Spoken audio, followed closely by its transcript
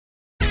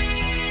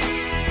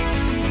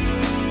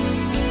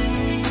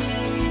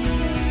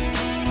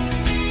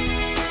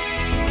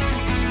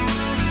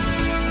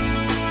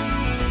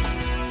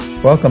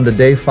Welcome to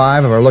day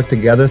 5 of our look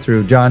together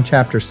through John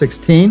chapter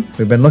 16.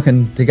 We've been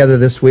looking together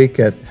this week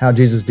at how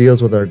Jesus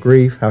deals with our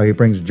grief, how he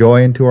brings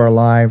joy into our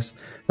lives,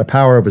 the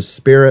power of his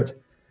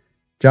Spirit.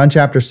 John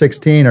chapter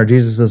 16 are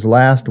Jesus'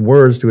 last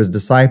words to his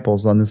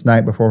disciples on this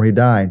night before he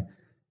died.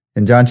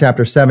 In John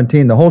chapter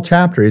 17, the whole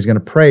chapter, he's going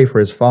to pray for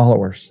his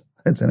followers.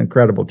 It's an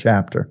incredible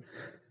chapter.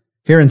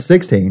 Here in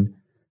 16,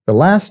 the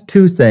last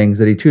two things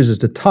that he chooses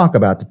to talk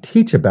about, to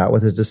teach about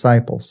with his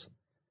disciples,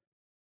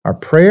 are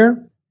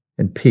prayer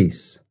and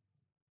peace.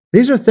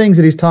 These are things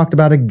that he's talked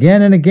about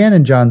again and again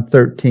in John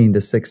 13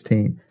 to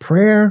 16.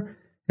 Prayer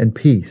and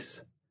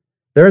peace.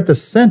 They're at the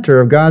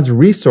center of God's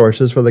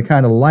resources for the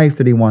kind of life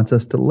that he wants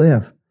us to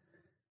live.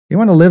 You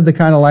want to live the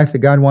kind of life that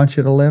God wants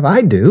you to live?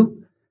 I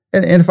do.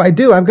 And if I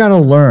do, I've got to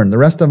learn the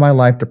rest of my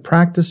life to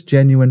practice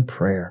genuine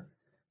prayer.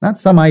 Not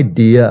some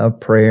idea of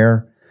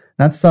prayer,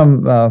 not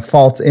some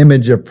false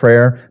image of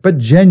prayer, but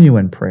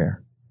genuine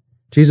prayer.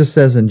 Jesus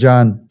says in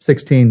John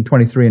 16,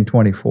 23 and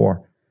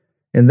 24,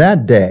 in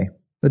that day,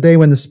 the day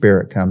when the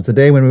Spirit comes, the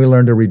day when we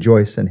learn to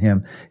rejoice in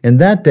him, in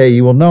that day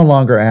you will no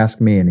longer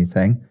ask me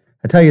anything.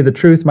 I tell you the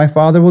truth, my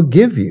Father will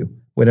give you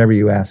whatever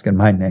you ask in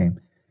my name.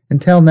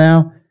 Until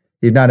now,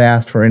 you've not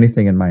asked for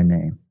anything in my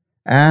name.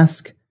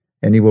 Ask,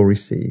 and you will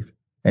receive,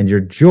 and your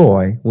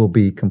joy will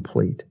be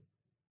complete.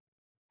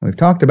 We've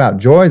talked about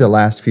joy the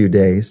last few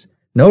days.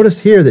 Notice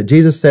here that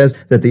Jesus says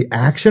that the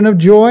action of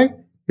joy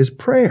is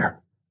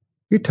prayer.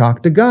 You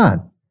talk to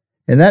God.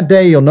 In that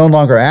day, you'll no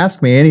longer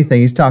ask me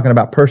anything. He's talking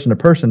about person to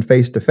person,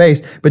 face to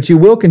face, but you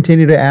will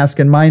continue to ask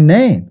in my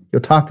name.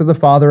 You'll talk to the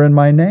Father in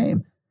my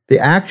name. The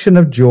action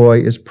of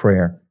joy is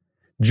prayer.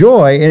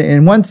 Joy,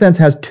 in one sense,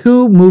 has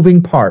two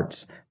moving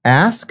parts,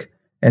 ask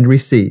and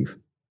receive.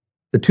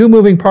 The two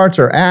moving parts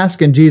are ask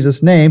in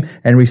Jesus' name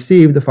and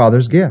receive the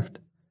Father's gift.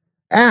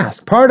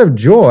 Ask. Part of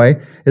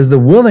joy is the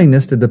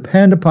willingness to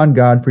depend upon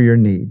God for your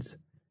needs.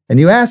 And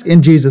you ask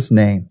in Jesus'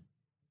 name.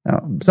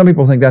 Now, some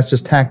people think that's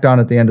just tacked on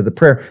at the end of the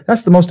prayer.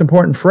 That's the most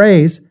important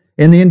phrase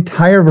in the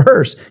entire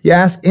verse. You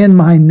ask in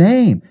my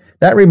name.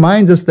 That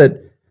reminds us that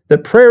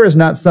prayer is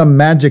not some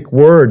magic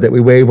word that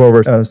we wave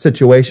over a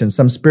situation,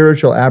 some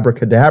spiritual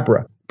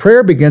abracadabra.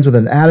 Prayer begins with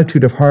an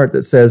attitude of heart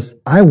that says,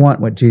 I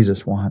want what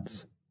Jesus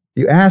wants.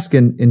 You ask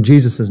in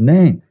Jesus'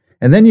 name,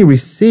 and then you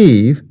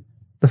receive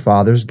the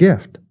Father's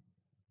gift.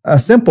 A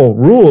simple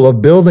rule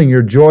of building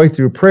your joy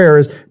through prayer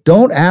is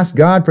don't ask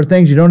God for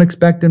things you don't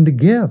expect him to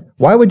give.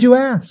 Why would you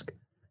ask?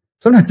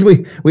 Sometimes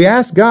we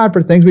ask God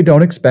for things we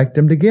don't expect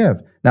him to give.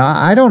 Now,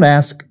 I don't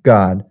ask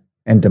God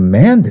and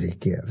demand that he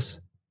gives.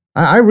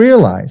 I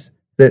realize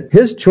that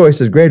his choice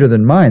is greater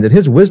than mine, that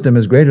his wisdom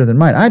is greater than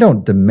mine. I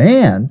don't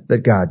demand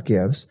that God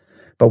gives,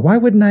 but why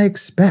wouldn't I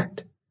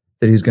expect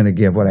that he's going to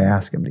give what I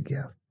ask him to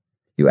give?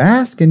 You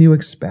ask and you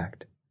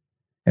expect.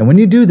 And when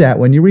you do that,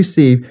 when you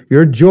receive,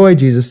 your joy,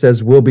 Jesus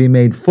says, will be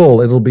made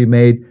full. It'll be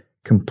made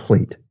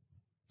complete.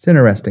 It's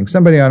interesting.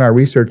 Somebody on our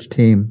research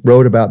team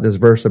wrote about this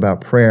verse about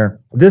prayer.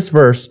 This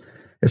verse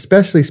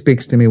especially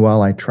speaks to me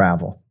while I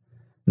travel.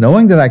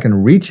 Knowing that I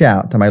can reach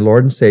out to my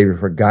Lord and Savior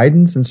for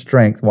guidance and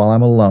strength while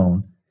I'm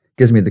alone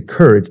gives me the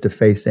courage to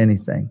face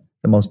anything,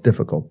 the most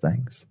difficult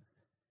things.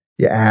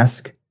 You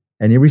ask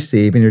and you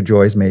receive and your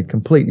joy is made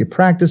complete. You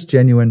practice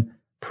genuine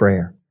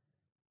prayer.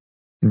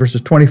 In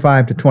verses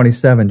 25 to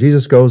 27,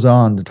 Jesus goes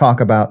on to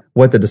talk about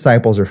what the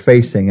disciples are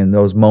facing in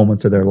those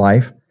moments of their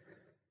life.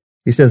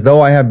 He says, though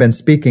I have been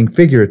speaking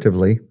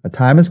figuratively, a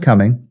time is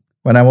coming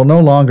when I will no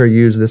longer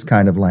use this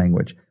kind of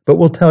language, but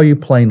will tell you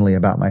plainly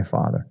about my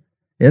Father.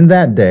 In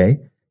that day,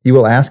 you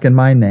will ask in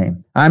my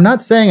name. I'm not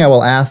saying I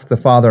will ask the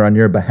Father on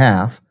your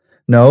behalf.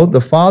 No,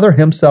 the Father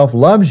himself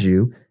loves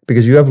you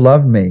because you have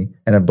loved me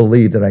and have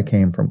believed that I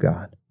came from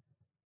God.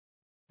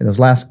 In those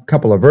last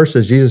couple of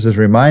verses, Jesus is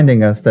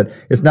reminding us that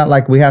it's not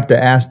like we have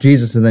to ask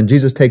Jesus and then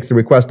Jesus takes the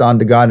request on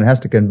to God and has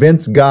to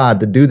convince God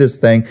to do this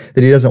thing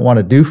that he doesn't want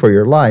to do for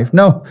your life.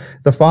 No,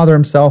 the Father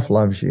himself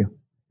loves you.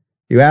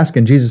 You ask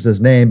in Jesus'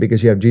 name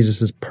because you have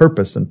Jesus'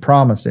 purpose and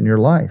promise in your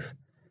life.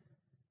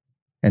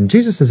 And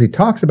Jesus, as he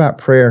talks about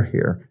prayer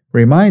here,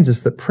 reminds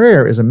us that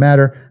prayer is a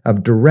matter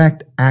of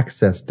direct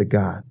access to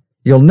God.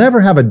 You'll never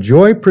have a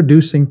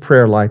joy-producing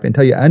prayer life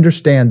until you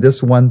understand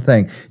this one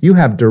thing. You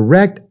have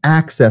direct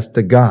access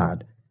to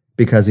God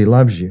because he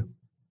loves you.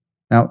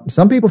 Now,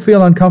 some people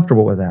feel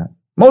uncomfortable with that.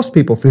 Most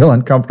people feel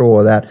uncomfortable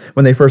with that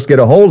when they first get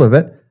a hold of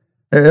it.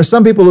 There's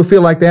some people who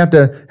feel like they have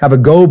to have a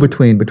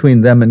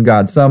go-between them and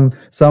God, some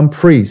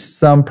priest,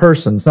 some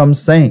person, some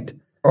saint.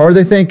 Or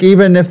they think,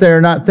 even if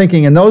they're not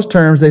thinking in those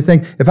terms, they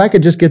think, if I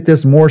could just get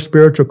this more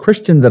spiritual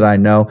Christian that I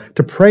know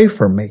to pray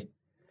for me,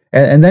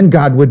 and then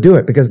God would do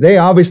it, because they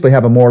obviously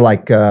have a more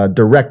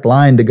direct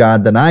line to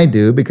God than I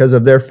do because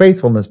of their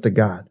faithfulness to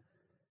God.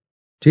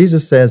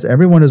 Jesus says,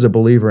 everyone who's a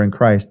believer in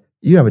Christ,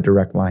 you have a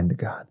direct line to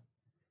God.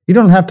 You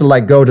don't have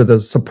to go to the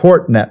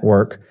support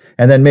network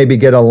and then maybe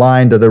get a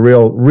line to the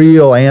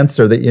real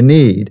answer that you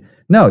need.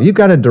 No, you've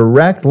got a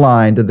direct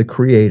line to the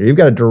Creator. You've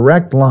got a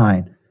direct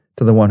line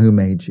to the one who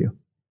made you.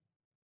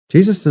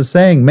 Jesus is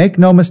saying, make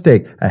no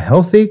mistake, a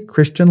healthy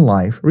Christian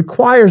life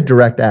requires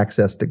direct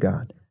access to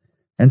God.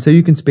 And so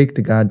you can speak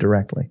to God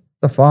directly.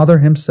 The Father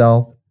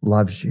himself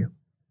loves you.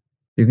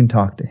 You can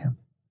talk to him.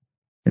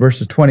 In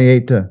verses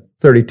 28 to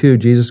 32,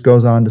 Jesus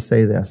goes on to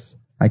say this,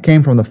 I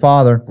came from the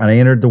Father and I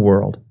entered the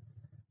world.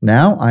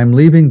 Now I'm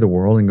leaving the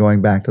world and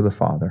going back to the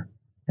Father.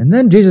 And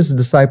then Jesus'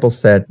 disciples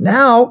said,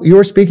 now you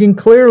are speaking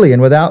clearly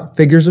and without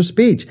figures of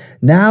speech.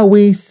 Now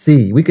we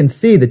can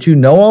see that you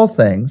know all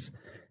things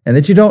and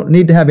that you don't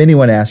need to have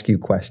anyone ask you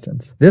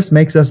questions. This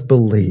makes us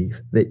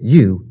believe that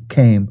you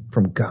came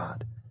from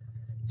God.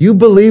 You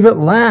believe at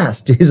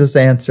last, Jesus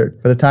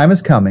answered. But a time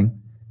is coming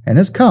and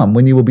has come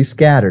when you will be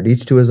scattered,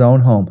 each to his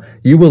own home.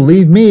 You will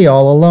leave me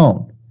all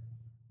alone.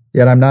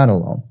 Yet I'm not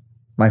alone.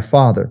 My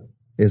Father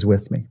is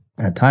with me.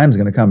 That time is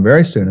going to come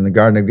very soon in the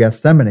Garden of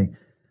Gethsemane.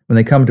 When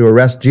they come to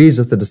arrest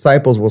Jesus, the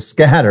disciples will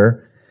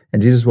scatter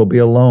and Jesus will be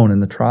alone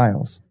in the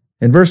trials.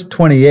 In verse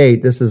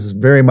 28, this is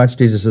very much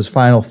Jesus'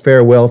 final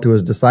farewell to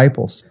his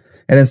disciples.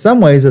 And in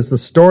some ways, it's the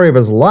story of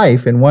his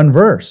life in one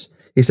verse.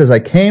 He says, I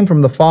came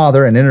from the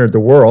Father and entered the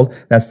world.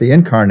 That's the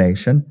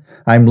incarnation.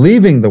 I'm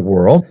leaving the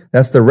world.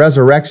 That's the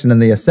resurrection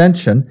and the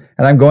ascension.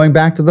 And I'm going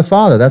back to the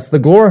Father. That's the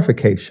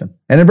glorification.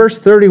 And in verse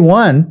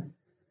 31,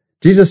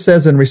 Jesus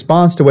says in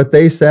response to what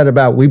they said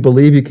about, we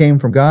believe you came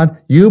from God,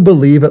 you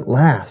believe at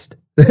last.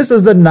 This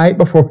is the night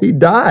before he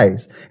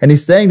dies. And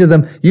he's saying to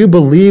them, you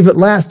believe at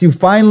last. You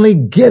finally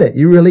get it.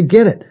 You really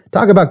get it.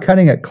 Talk about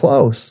cutting it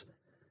close.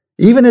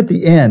 Even at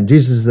the end,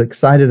 Jesus is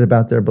excited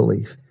about their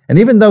belief. And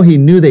even though he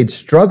knew they'd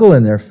struggle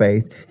in their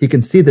faith, he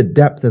can see the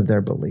depth of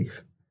their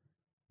belief.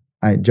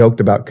 I joked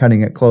about cutting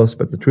it close,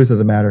 but the truth of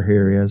the matter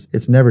here is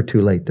it's never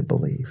too late to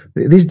believe.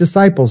 These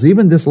disciples,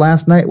 even this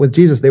last night with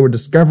Jesus, they were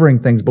discovering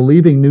things,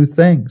 believing new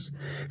things.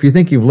 If you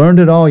think you've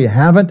learned it all, you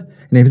haven't.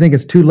 And if you think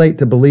it's too late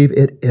to believe,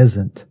 it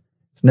isn't.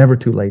 It's never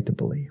too late to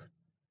believe.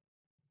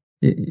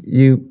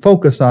 You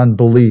focus on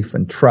belief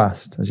and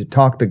trust as you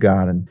talk to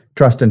God and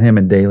trust in him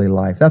in daily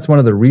life. That's one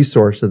of the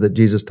resources that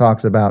Jesus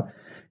talks about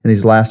in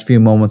these last few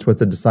moments with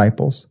the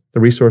disciples, the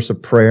resource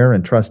of prayer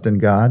and trust in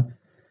God.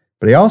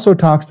 But he also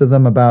talks to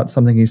them about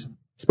something he's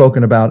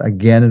spoken about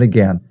again and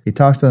again. He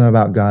talks to them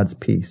about God's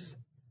peace.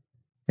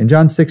 In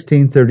John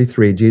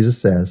 16:33, Jesus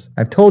says,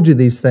 I've told you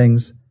these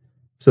things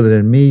so that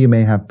in me you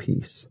may have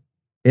peace.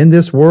 In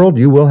this world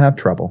you will have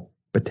trouble,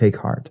 but take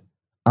heart.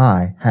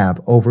 I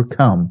have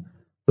overcome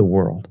the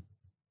world.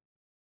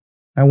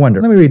 I wonder,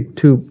 let me read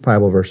 2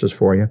 Bible verses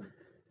for you.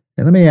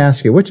 And let me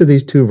ask you, which of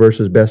these 2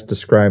 verses best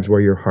describes where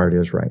your heart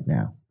is right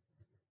now?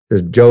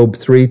 Does Job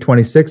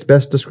 3:26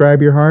 best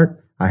describe your heart?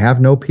 I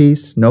have no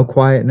peace, no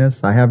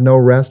quietness. I have no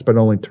rest, but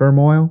only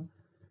turmoil.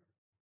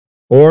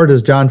 Or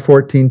does John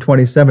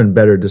 14:27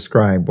 better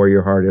describe where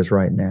your heart is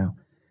right now?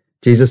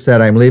 Jesus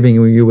said, I'm leaving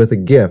you with a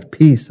gift,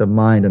 peace of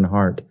mind and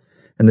heart.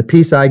 And the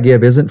peace I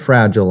give isn't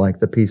fragile like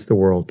the peace the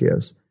world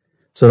gives.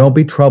 So don't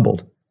be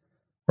troubled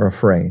or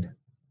afraid.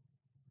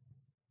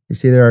 You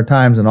see, there are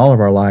times in all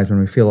of our lives when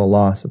we feel a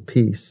loss of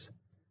peace.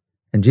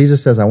 And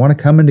Jesus says, I want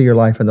to come into your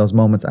life in those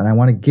moments, and I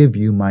want to give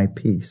you my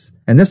peace.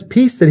 And this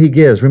peace that he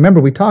gives,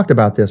 remember we talked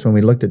about this when we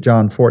looked at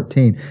John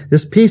 14.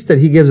 This peace that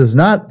he gives is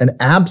not an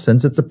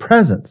absence, it's a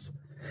presence.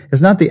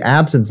 It's not the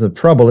absence of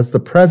trouble, it's the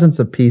presence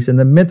of peace in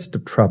the midst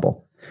of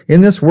trouble.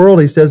 In this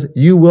world, he says,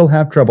 you will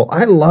have trouble.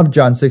 I love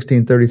John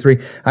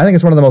 16:33. I think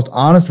it's one of the most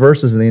honest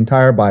verses in the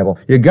entire Bible.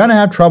 You're going to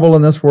have trouble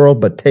in this world,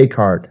 but take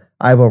heart.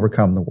 I've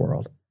overcome the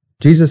world.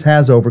 Jesus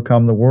has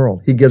overcome the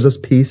world. He gives us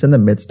peace in the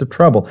midst of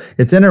trouble.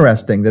 It's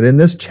interesting that in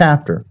this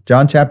chapter,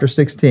 John chapter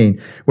 16,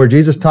 where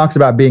Jesus talks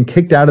about being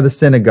kicked out of the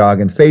synagogue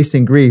and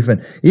facing grief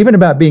and even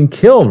about being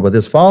killed with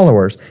his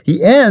followers,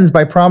 he ends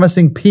by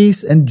promising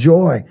peace and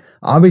joy.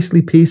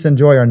 Obviously, peace and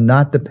joy are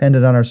not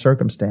dependent on our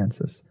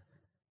circumstances.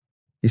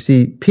 You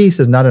see, peace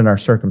is not in our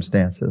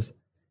circumstances.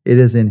 It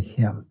is in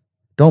him.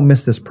 Don't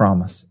miss this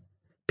promise.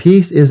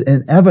 Peace is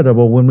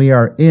inevitable when we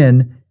are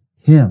in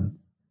him.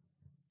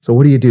 So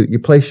what do? You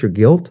place your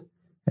guilt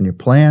and your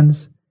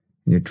plans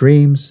and your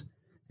dreams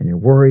and your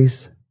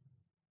worries,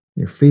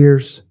 your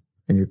fears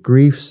and your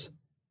griefs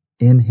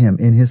in him,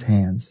 in his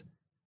hands.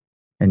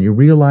 And you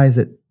realize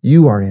that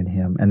you are in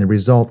him and the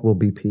result will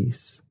be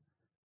peace.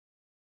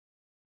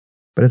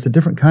 But it's a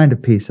different kind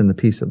of peace than the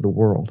peace of the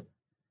world.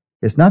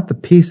 It's not the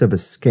peace of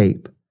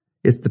escape.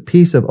 It's the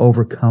peace of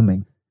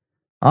overcoming.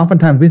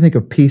 Oftentimes we think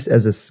of peace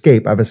as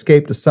escape. I've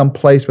escaped to some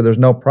place where there's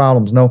no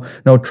problems,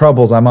 no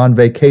troubles. I'm on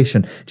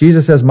vacation.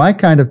 Jesus says, my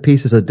kind of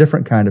peace is a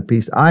different kind of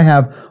peace. I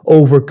have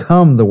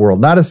overcome the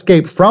world. Not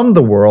escaped from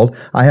the world.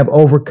 I have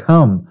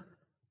overcome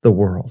the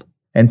world.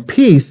 And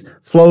peace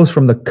flows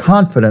from the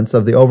confidence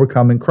of the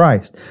overcoming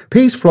Christ.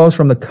 Peace flows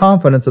from the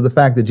confidence of the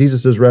fact that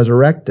Jesus is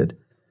resurrected.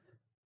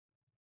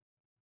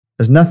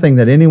 There's nothing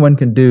that anyone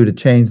can do to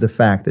change the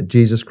fact that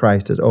Jesus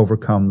Christ has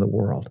overcome the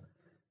world.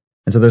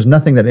 And so there's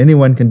nothing that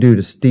anyone can do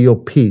to steal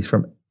peace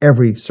from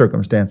every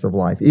circumstance of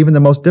life, even the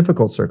most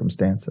difficult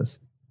circumstances.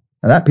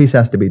 Now that peace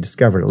has to be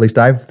discovered. At least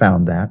I've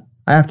found that.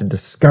 I have to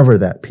discover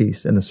that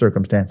peace in the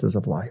circumstances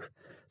of life.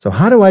 So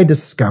how do I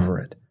discover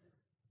it?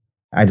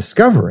 I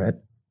discover it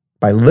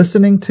by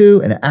listening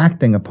to and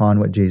acting upon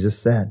what Jesus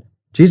said.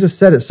 Jesus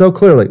said it so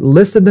clearly.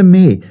 Listen to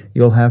me.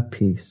 You'll have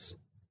peace.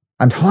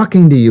 I'm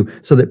talking to you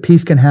so that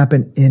peace can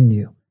happen in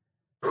you.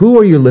 Who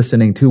are you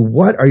listening to?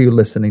 What are you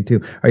listening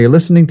to? Are you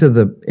listening to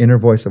the inner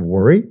voice of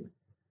worry?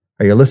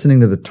 Are you listening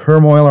to the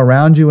turmoil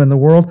around you in the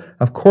world?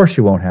 Of course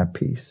you won't have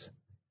peace.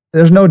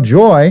 There's no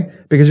joy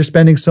because you're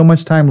spending so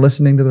much time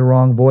listening to the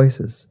wrong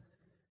voices.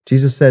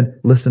 Jesus said,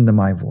 listen to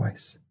my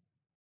voice.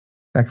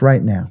 In fact,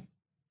 right now,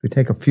 we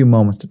take a few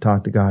moments to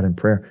talk to God in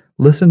prayer.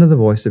 Listen to the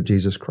voice of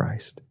Jesus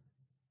Christ.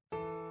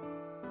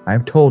 I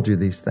have told you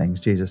these things,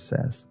 Jesus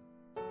says,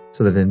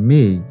 so that in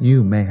me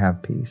you may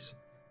have peace.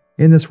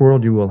 In this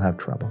world you will have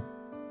trouble,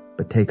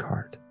 but take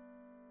heart.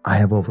 I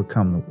have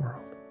overcome the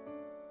world.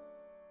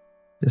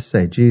 Just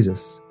say,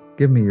 Jesus,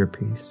 give me your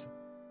peace.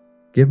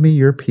 Give me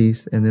your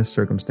peace in this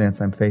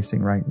circumstance I'm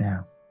facing right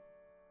now.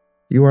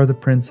 You are the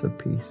Prince of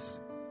Peace.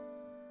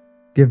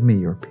 Give me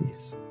your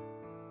peace.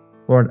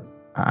 Lord,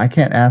 I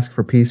can't ask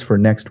for peace for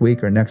next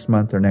week or next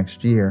month or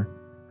next year.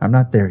 I'm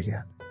not there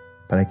yet,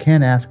 but I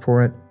can ask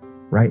for it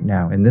right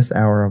now in this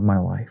hour of my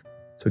life.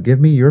 So give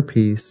me your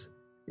peace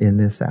in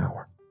this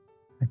hour.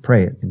 I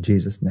pray it in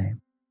Jesus'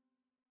 name.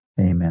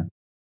 Amen.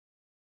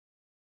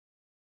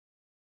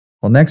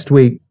 Well, next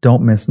week,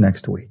 don't miss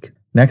next week.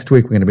 Next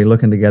week, we're going to be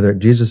looking together at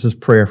Jesus'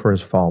 prayer for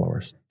his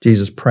followers.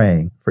 Jesus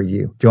praying for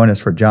you. Join us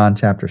for John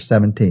chapter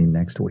 17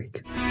 next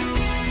week.